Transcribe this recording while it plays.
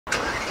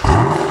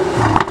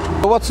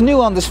what's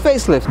new on this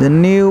facelift? The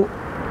new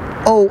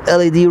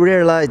OLED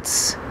rear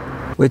lights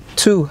with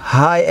two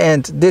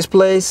high-end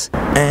displays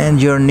and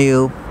your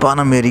new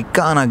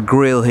Panamericana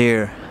grille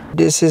here.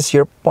 This is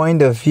your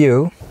point of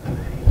view.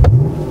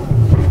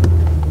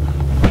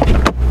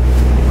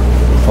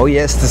 Oh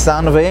yes, the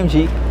sound of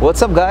AMG.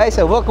 What's up guys,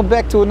 and welcome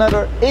back to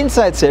another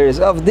inside series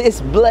of this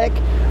black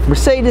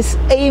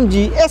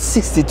Mercedes-AMG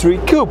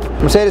S63 Coupe.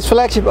 Mercedes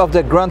flagship of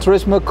the Gran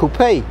Turismo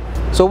Coupe.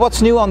 So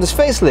what's new on this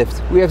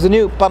facelift? We have the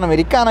new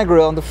Panamericana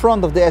grille on the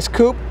front of the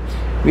S-Coupe.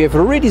 We have a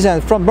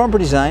redesigned front bumper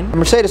design.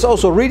 Mercedes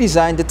also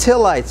redesigned the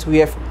tail lights. We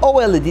have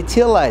OLED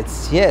tail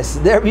lights. Yes,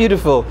 they're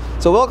beautiful.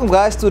 So welcome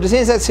guys to this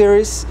inside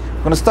series.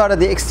 We're gonna start at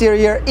the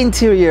exterior,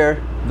 interior,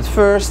 but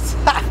first,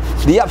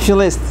 the option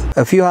list.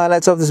 A few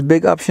highlights of this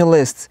big option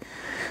list.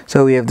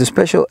 So we have the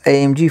special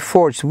AMG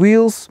forged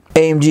wheels,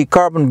 AMG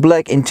carbon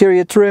black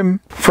interior trim,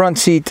 front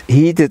seat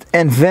heated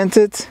and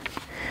vented.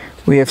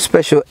 We have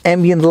special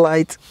ambient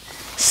light,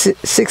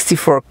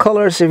 64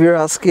 colors if you're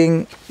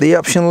asking the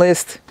option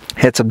list.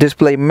 Heads-up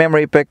display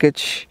memory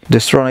package,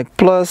 Distronic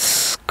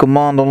Plus,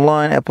 command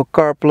online, Apple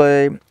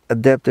CarPlay,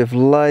 adaptive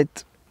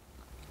light,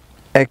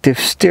 active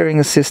steering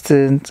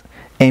assistant,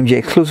 AMG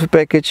exclusive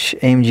package,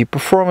 AMG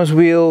performance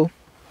wheel,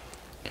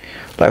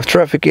 live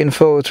traffic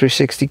info,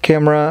 360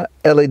 camera,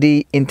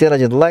 LED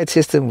intelligent light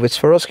system with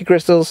Swarovski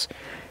crystals,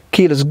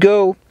 keyless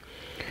go.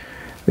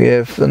 We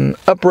have an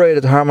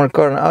upgraded Harman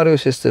Kardon audio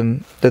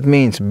system, that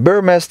means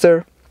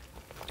Burmester,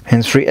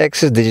 hands-free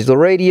access, digital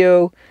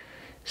radio,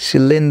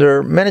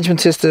 cylinder management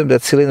system,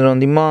 that's cylinder on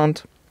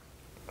demand,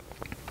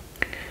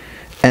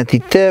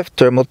 anti-theft,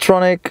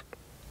 thermotronic,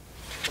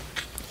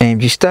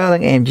 AMG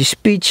styling, AMG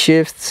speed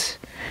shifts,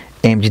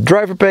 AMG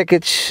driver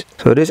package.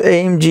 So this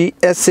AMG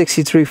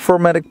S63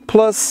 4MATIC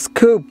Plus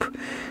Coupe,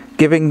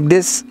 giving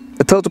this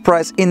a total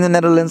price in the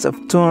Netherlands of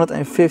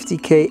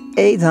 250k,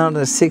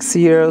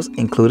 860 euros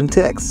including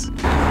tax.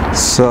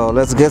 So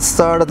let's get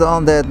started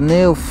on that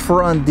new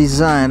front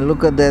design.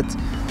 Look at that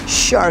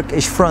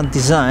sharkish front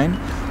design.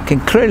 You can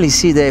clearly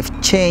see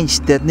they've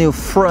changed that new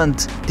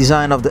front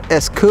design of the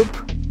S-Coupe.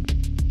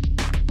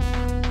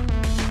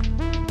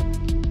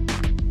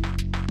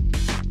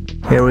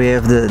 Here we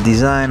have the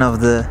design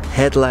of the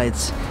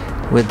headlights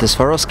with the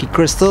Swarovski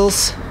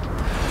crystals.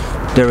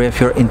 There we have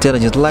your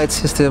intelligent light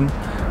system,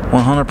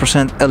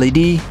 100%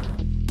 LED.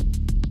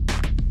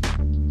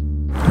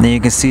 Then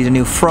you can see the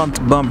new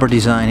front bumper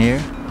design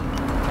here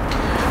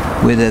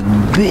with a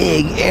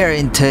big air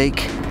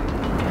intake.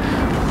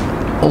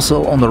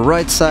 Also on the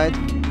right side.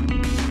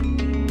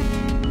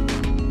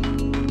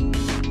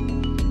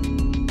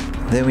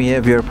 Then we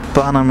have your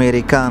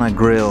Panamericana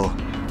grille.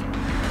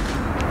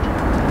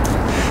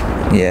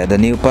 Yeah, the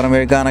new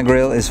Panamericana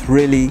grille is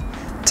really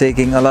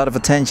taking a lot of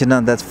attention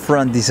on that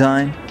front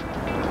design.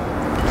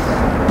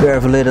 We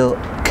have a little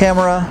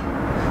camera,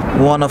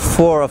 one of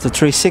 4 of the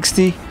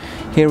 360.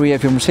 Here we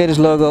have your Mercedes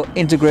logo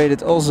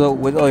integrated also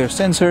with all your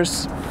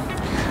sensors.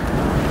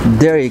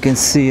 There you can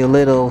see a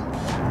little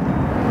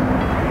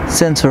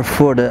sensor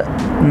for the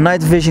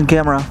night vision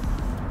camera.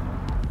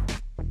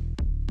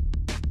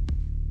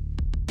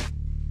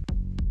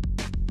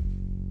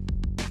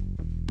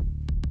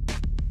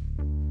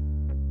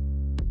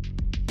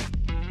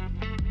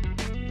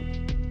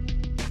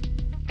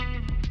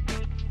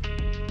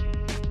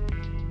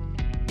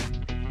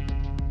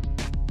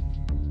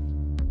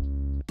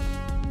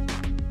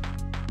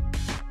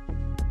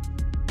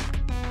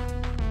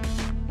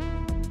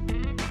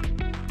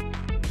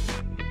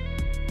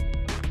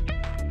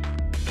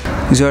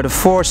 These are the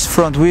forged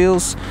front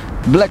wheels,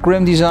 black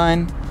rim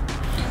design,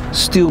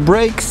 steel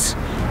brakes,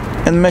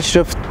 and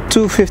measure of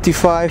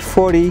 255,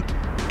 40,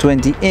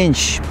 20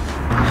 inch.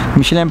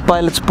 Michelin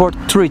Pilot Sport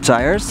 3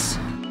 tires.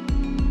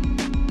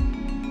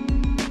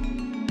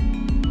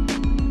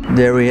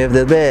 There we have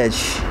the badge,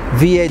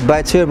 V8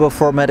 bi-turbo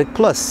 4MATIC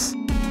Plus.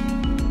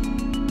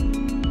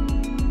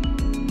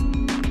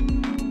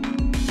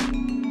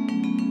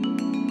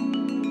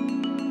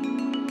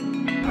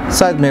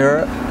 Side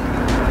mirror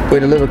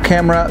with a little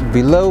camera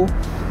below,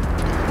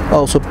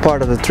 also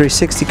part of the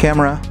 360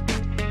 camera.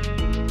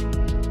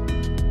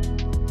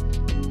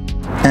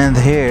 And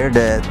here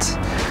that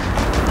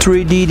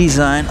 3D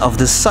design of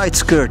the side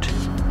skirt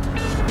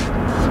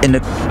in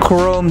the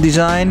chrome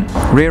design.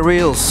 Rear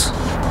wheels,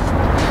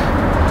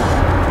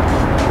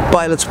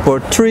 Pilot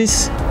Sport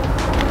 3s,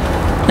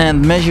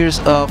 and measures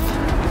of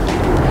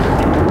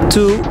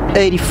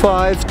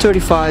 285,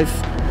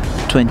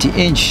 35, 20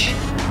 inch.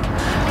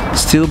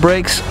 Steel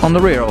brakes on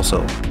the rear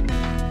also.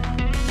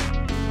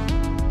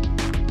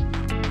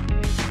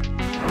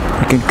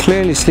 You can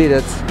clearly see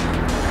that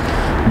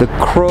the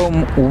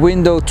chrome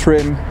window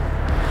trim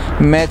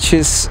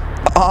matches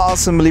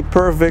awesomely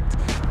perfect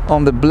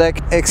on the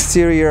black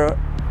exterior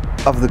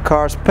of the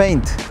car's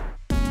paint.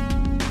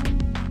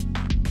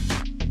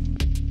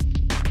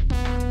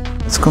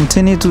 Let's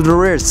continue to the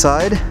rear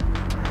side,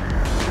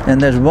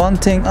 and there's one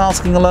thing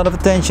asking a lot of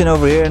attention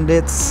over here, and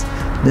it's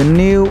the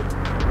new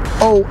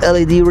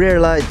OLED rear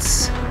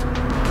lights.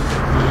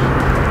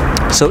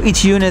 So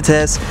each unit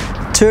has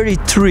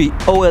 33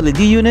 OLED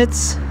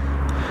units,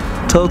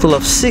 total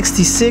of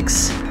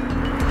 66,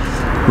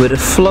 with a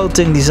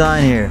floating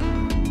design here.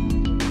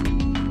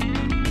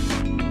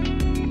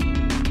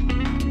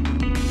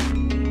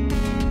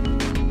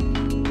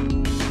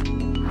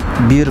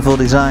 Beautiful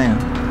design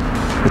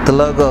with the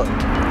logo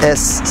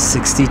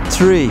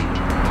S63.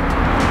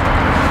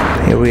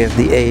 Here we have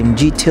the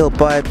AMG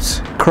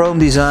tailpipes, chrome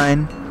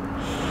design,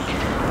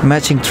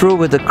 matching through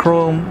with the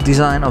chrome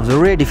design of the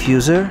rear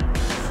diffuser.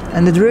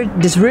 And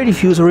this rear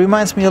diffuser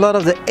reminds me a lot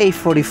of the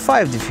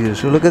A45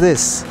 diffuser. Look at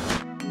this.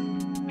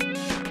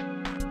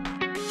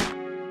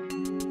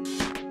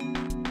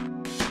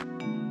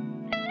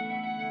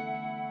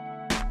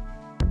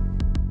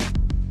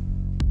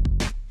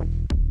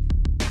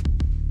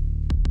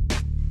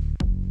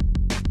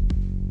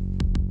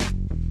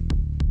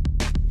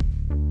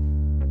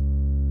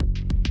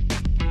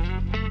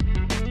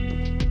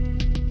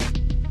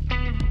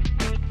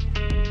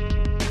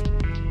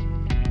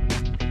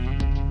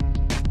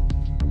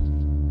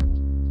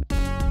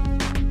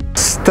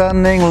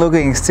 Stunning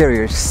looking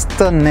exterior,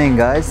 stunning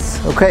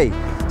guys. Okay,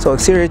 so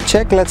exterior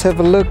check. Let's have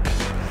a look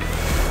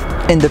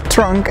in the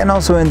trunk and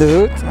also in the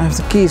hood. I have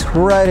the keys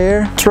right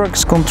here. Trunk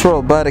is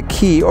controlled by the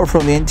key or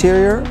from the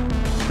interior.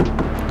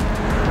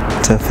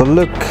 Let's have a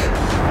look.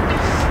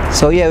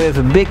 So yeah, we have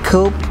a big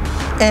coupe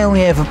and we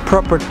have a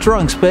proper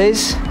trunk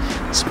space.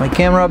 It's my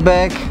camera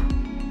bag.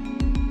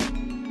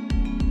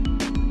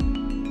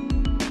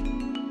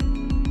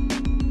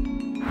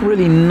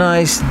 Really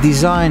nice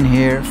design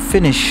here,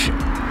 finish.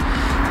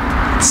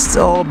 It's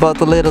all about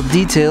the little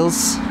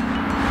details,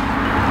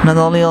 not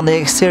only on the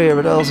exterior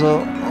but also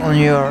on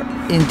your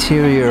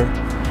interior.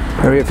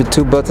 Here you have the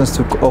two buttons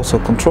to also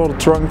control the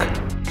trunk.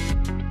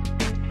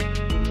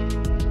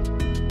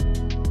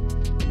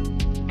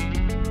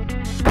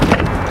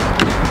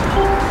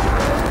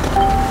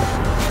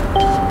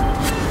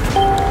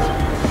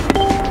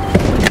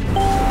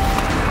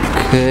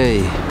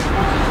 Okay,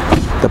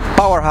 the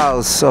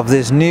powerhouse of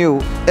this new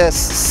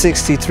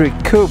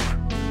S63 Coupe.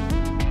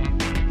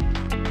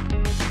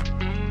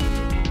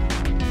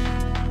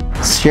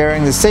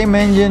 Sharing the same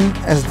engine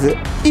as the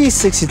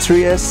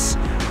E63S,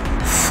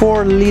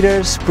 4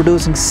 liters,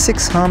 producing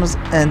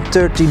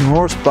 613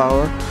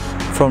 horsepower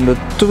from the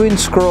twin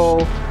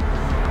scroll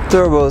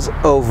turbos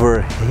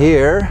over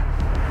here.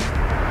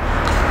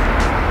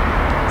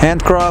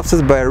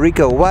 Handcrafted by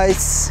Rico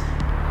Weiss,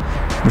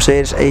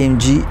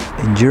 Mercedes-AMG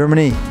in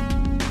Germany.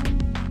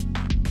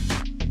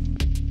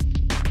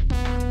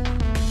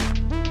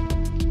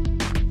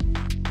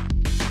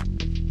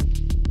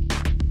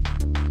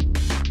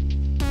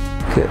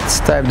 Okay, it's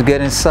time to get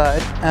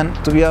inside, and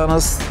to be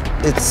honest,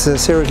 it's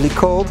seriously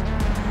cold.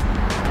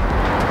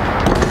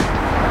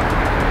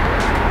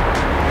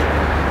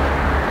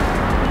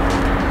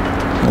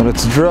 Now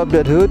let's drop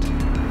that hood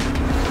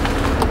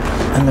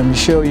and let me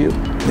show you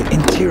the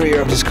interior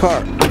of this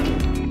car.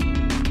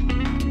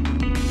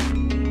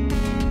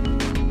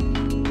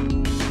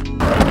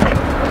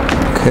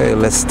 Okay,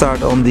 let's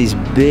start on these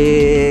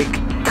big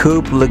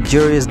coupe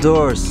luxurious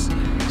doors.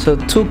 So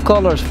 2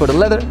 colors for the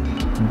leather,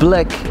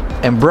 black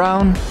and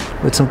brown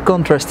with some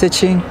contrast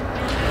stitching,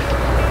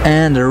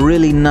 and a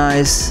really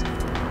nice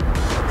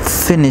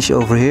finish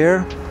over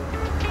here,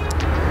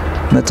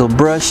 metal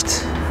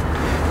brushed.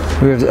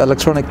 We have the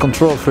electronic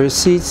control for your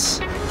seats,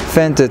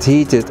 vented,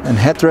 heated and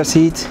headrest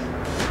heat.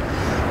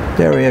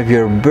 There we have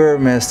your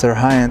Burmester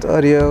high-end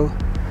audio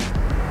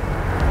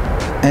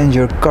and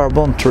your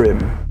carbon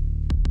trim.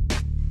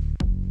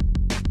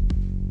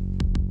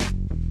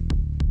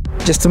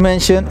 Just to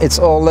mention, it's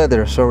all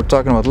leather, so we're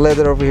talking about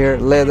leather over here,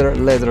 leather,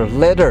 leather,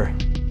 leather.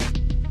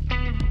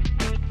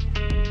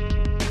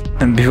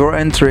 And before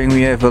entering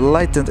we have a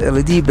lighted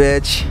LED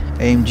badge,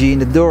 AMG in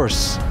the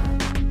doors.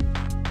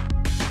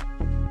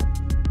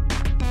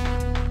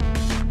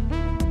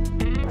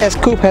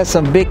 S-Coupe has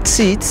some big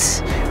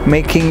seats,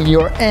 making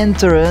your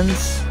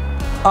entrance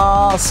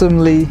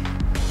awesomely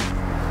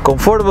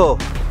comfortable.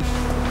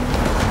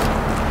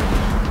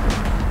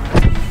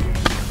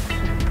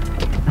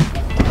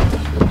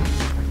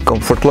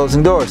 Comfort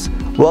closing doors.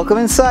 Welcome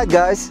inside,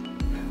 guys.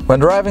 When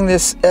driving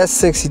this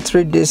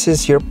S63, this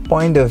is your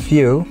point of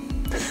view.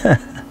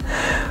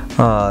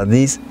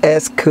 These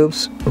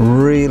S-Coupes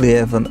really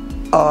have an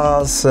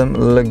awesome,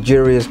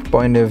 luxurious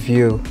point of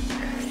view.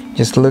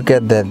 Just look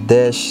at that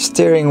dash,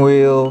 steering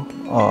wheel.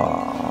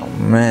 Oh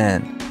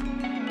man.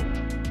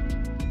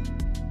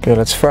 Okay,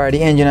 let's fire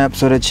the engine up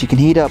so that she can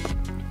heat up.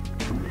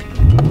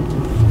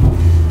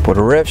 For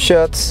the rev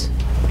shots.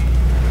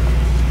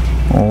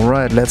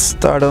 Alright, let's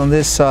start on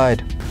this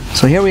side.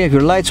 So here we have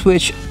your light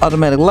switch,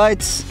 automatic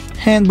lights,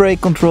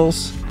 handbrake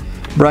controls,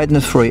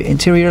 brightness for your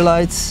interior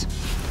lights,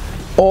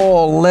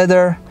 all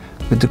leather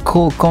with the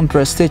cool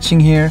contrast stitching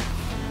here.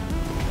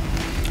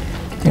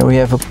 Here we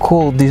have a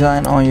cool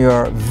design on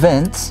your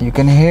vents. You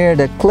can hear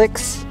the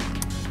clicks,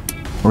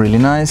 really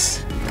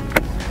nice,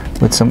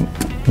 with some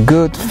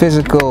good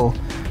physical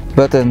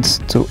buttons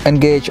to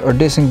engage or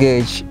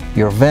disengage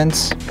your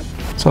vents.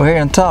 So here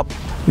on top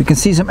we can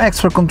see some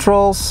extra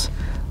controls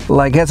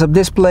like heads-up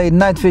display,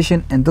 night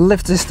vision and the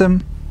lift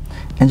system.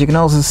 And you can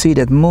also see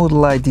that mood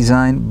light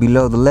design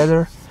below the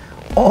leather,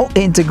 all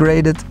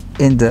integrated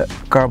in the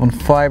carbon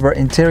fiber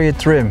interior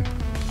trim.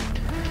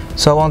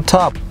 So on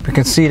top you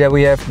can see that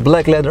we have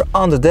black leather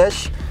on the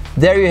dash.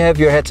 There you have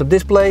your heads-up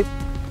display,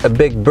 a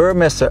big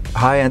Burmester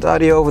high-end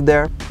audio over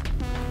there.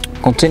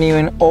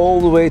 Continuing all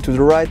the way to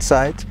the right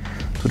side,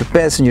 to the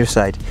passenger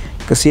side,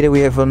 you can see that we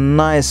have a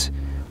nice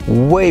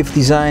wave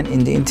design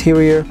in the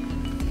interior.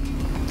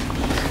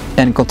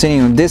 And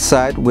continuing on this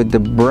side with the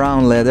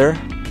brown leather,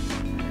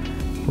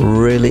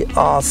 really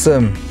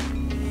awesome.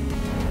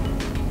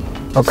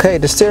 Okay,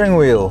 the steering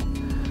wheel,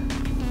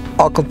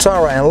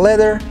 Alcantara and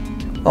leather.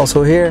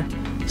 Also here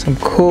some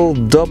cool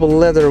double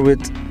leather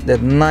with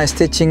that nice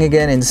stitching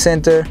again in the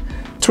center.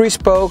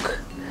 3-spoke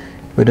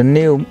with a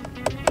new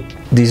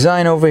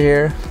design over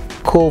here.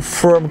 Cool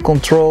firm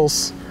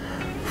controls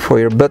for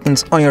your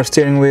buttons on your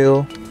steering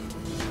wheel.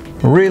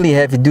 Really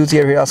heavy duty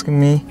if you're asking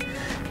me.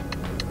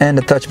 And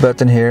the touch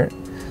button here,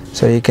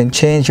 so you can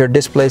change your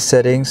display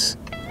settings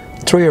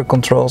through your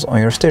controls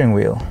on your steering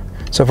wheel.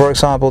 So for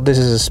example, this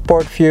is a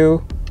sport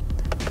view,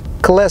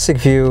 classic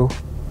view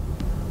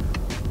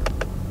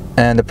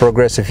and the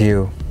progressive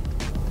view.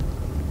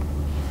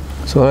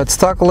 So let's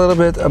talk a little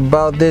bit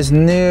about this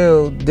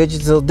new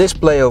digital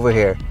display over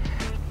here.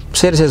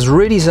 Mercedes has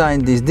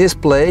redesigned this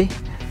display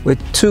with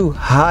 2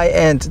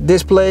 high-end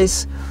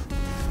displays.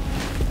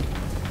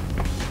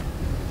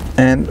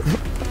 And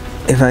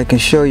if I can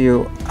show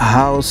you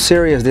how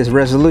serious this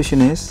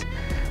resolution is,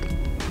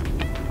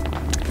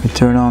 we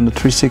turn on the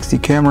 360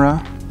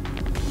 camera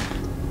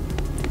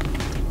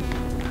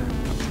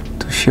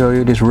to show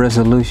you this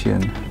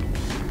resolution.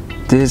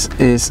 This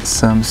is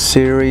some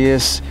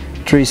serious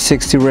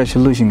 360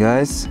 resolution,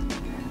 guys.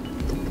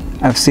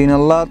 I've seen a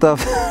lot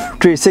of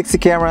 360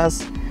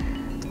 cameras,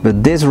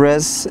 but this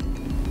res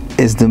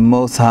is the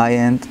most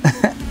high-end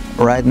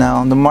right now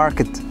on the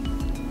market.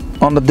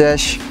 On the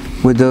dash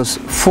with those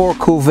 4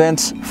 cool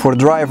vents for the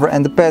driver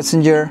and the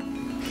passenger,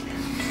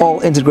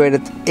 all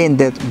integrated in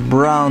that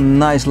brown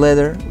nice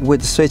leather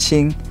with the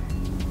switching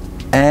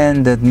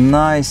and that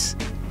nice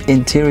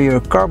interior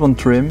carbon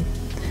trim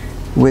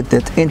with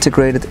that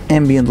integrated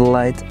ambient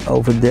light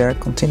over there,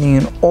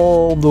 continuing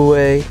all the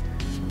way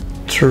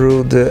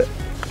through the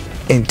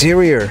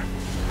interior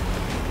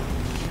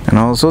and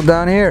also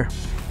down here.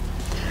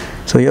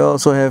 So you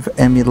also have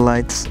ambient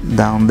lights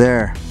down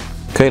there.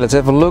 Okay, let's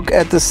have a look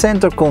at the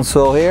center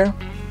console here.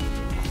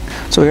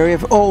 So here you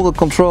have all the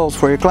controls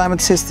for your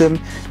climate system.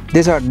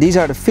 These are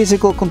the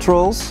physical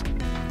controls,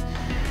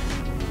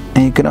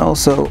 and you can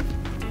also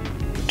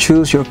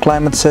choose your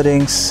climate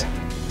settings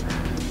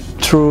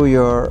through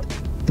your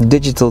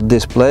digital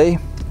display.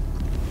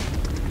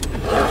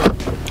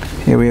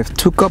 Here we have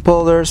 2 cup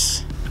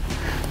holders.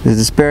 This is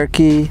the spare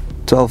key,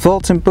 12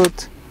 volts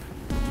input.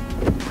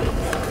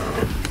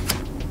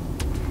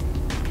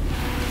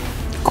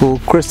 Cool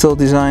crystal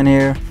design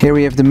here. Here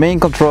we have the main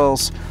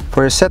controls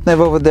for your sat nav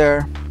over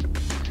there.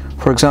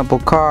 For example,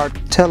 car,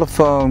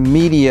 telephone,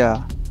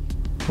 media,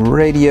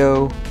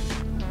 radio,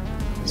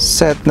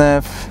 sat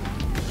nav,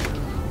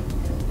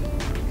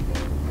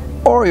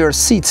 or your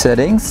seat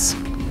settings.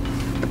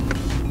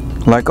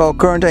 Like all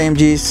current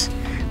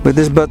AMGs, with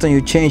this button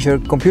you change your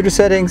computer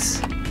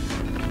settings.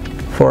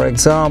 For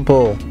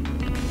example,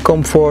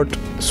 Comfort,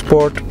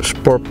 Sport,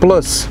 Sport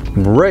Plus,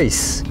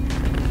 Race,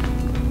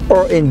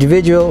 or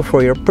Individual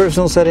for your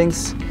personal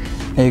settings.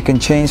 And you can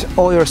change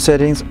all your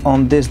settings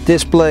on this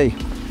display.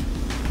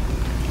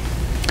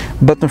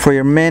 Button for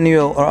your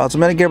manual or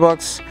automatic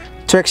gearbox,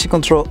 traction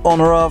control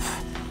on or off,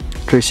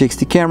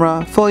 360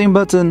 camera, volume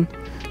button,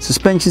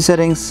 suspension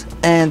settings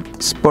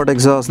and sport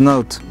exhaust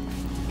note.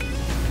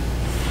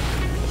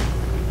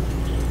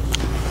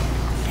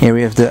 Here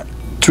we have the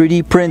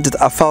 3D printed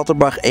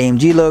Affalterbach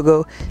AMG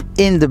logo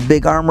in the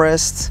big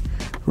armrest.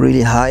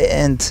 Really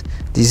high-end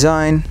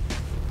design.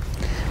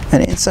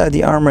 And inside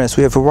the armrest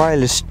we have a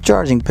wireless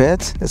charging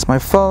pad. That's my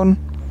phone.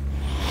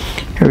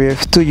 Here we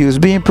have 2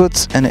 USB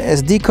inputs and an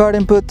SD card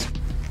input.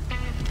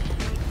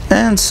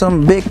 And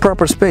some big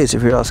proper space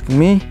if you're asking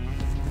me.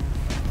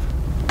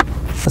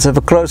 Let's have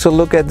a closer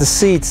look at the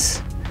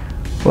seats.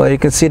 Well, you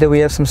can see that we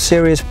have some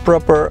serious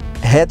proper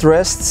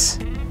headrests.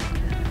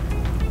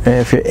 We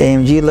have your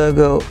AMG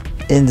logo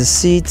in the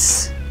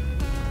seats.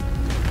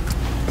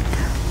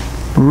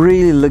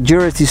 Really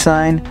luxurious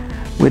design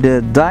with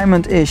a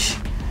diamond-ish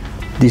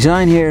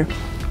design here.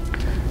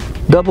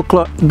 Double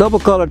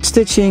colored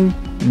stitching,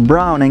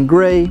 brown and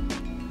gray.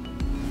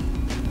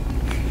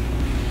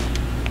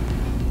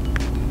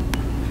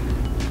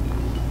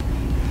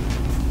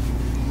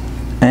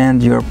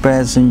 And your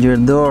passenger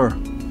door.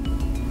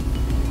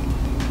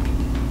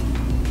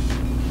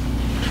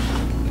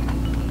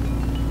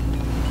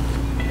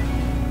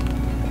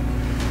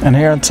 And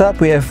here on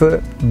top we have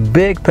a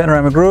big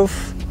panoramic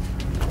roof.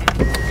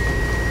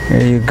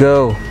 Here you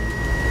go.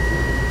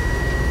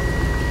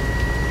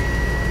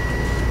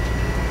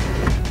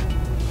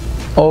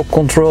 All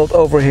controlled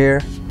over here.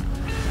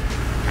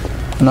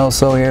 And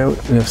also here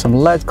we have some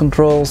light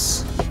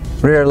controls.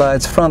 rear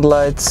lights, front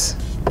lights,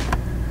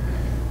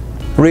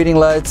 reading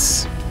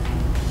lights.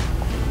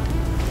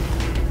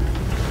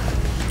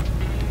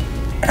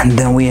 And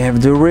then we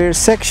have the rear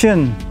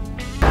section.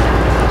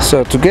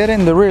 So to get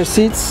in the rear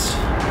seats,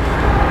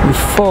 you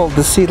fold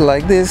the seat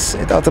like this,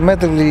 it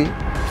automatically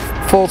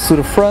folds to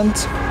the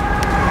front,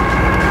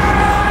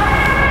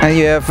 and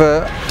you have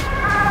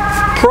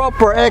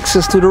proper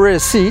access to the rear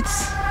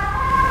seats.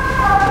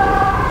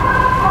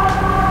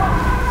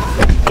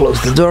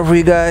 Close the door for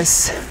you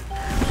guys.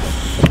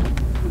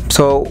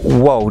 So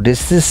whoa,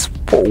 this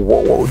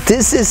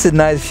is a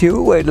nice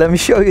view. Wait, let me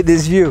show you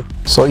this view.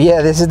 So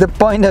yeah, this is the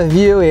point of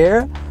view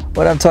here,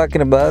 what I'm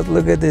talking about.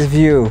 Look at this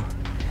view.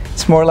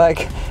 It's more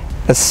like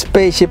a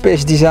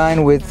spaceship-ish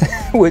design with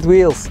with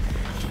wheels.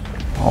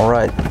 All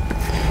right,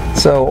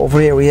 so over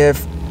here we have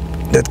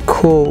that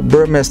cool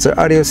Burmester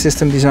audio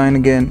system design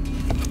again.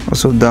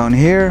 Also down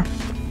here,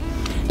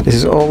 this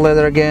is all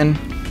leather again.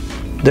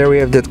 There we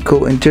have that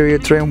cool interior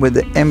trim with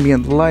the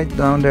ambient light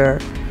down there,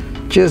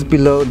 just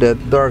below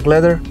that dark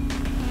leather.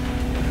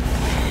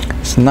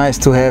 It's nice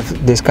to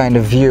have this kind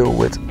of view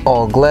with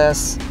all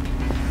glass.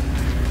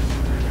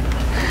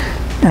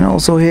 And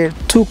also here,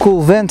 two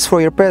cool vents for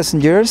your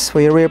passengers,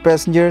 for your rear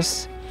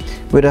passengers,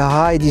 with a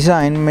high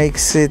design,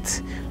 makes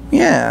it,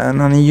 yeah,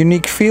 a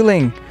unique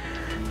feeling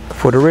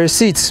for the rear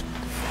seats.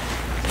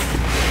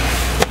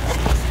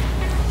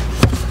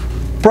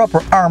 Proper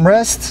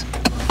armrest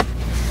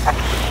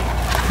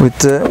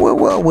with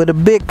with a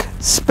big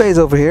space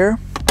over here.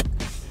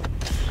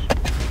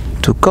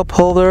 Two cup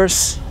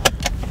holders.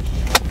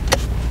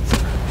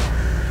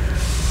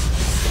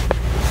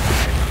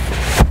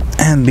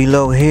 And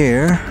below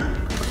here,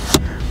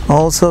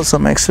 also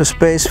some extra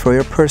space for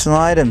your personal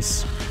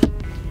items.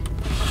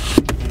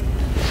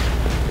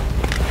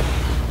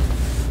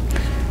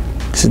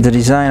 This is the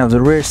design of the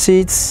rear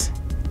seats.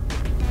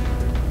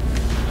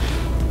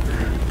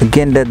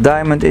 Again, that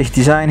diamond-ish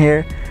design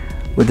here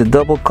with the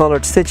double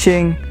colored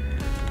stitching,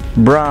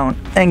 brown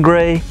and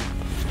gray.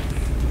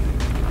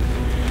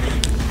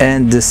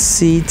 And the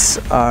seats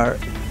are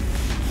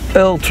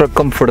ultra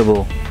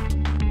comfortable.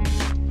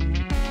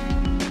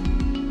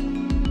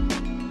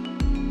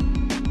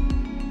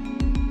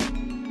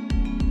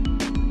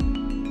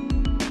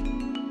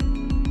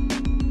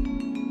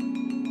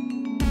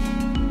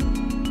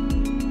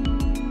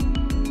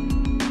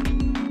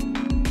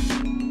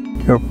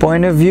 Your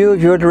point of view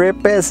if you're the rear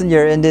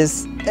passenger in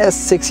this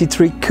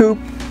S63 Coupe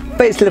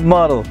facelift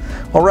model.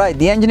 Alright,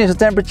 the engine is at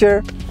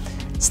temperature.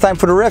 It's time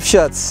for the rev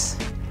shots.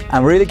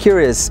 I'm really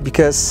curious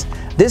because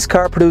this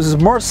car produces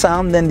more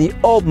sound than the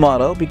old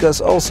model,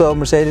 because also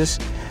Mercedes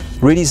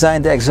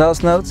redesigned the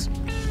exhaust notes.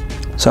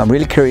 So I'm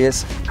really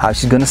curious how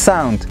she's gonna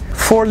sound.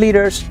 4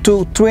 liters,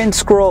 2 twin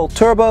scroll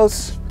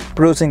turbos,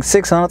 producing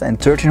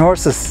 613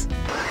 horses.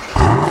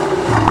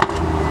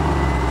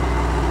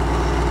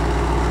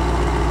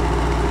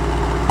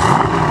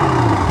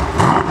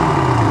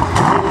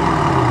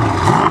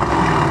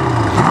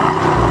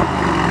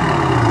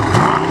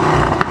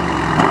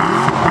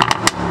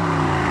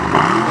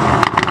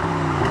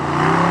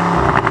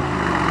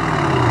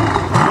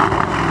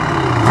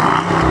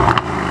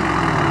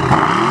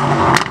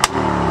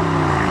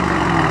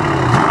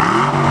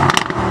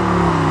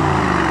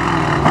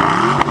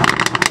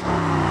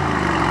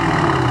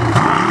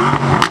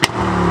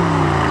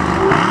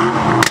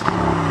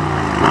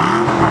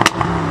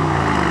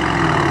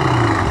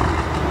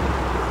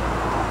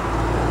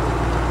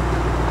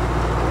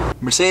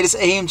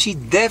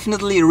 Mercedes-AMG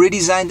definitely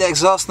redesigned the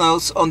exhaust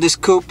notes on this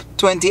Coupe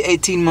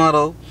 2018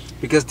 model,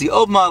 because the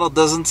old model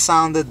doesn't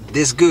sound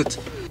this good.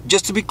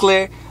 Just to be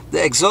clear,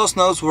 the exhaust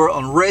notes were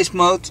on race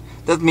mode.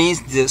 That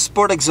means the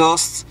sport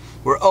exhausts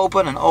were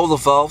open and all the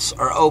valves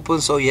are open,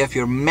 so you have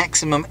your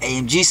maximum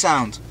AMG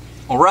sound.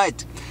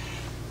 Alright,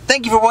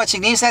 thank you for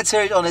watching the Inside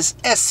series on this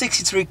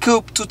S63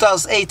 Coupe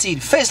 2018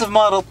 facelift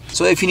model.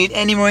 So if you need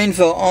any more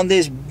info on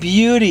this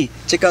beauty,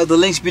 check out the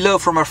links below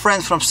from our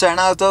friends from Stern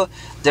Auto.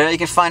 There you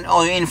can find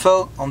all your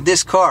info on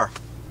this car.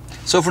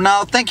 So for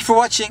now, thank you for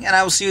watching, and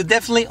I will see you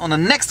definitely on the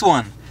next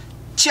one.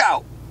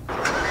 Ciao!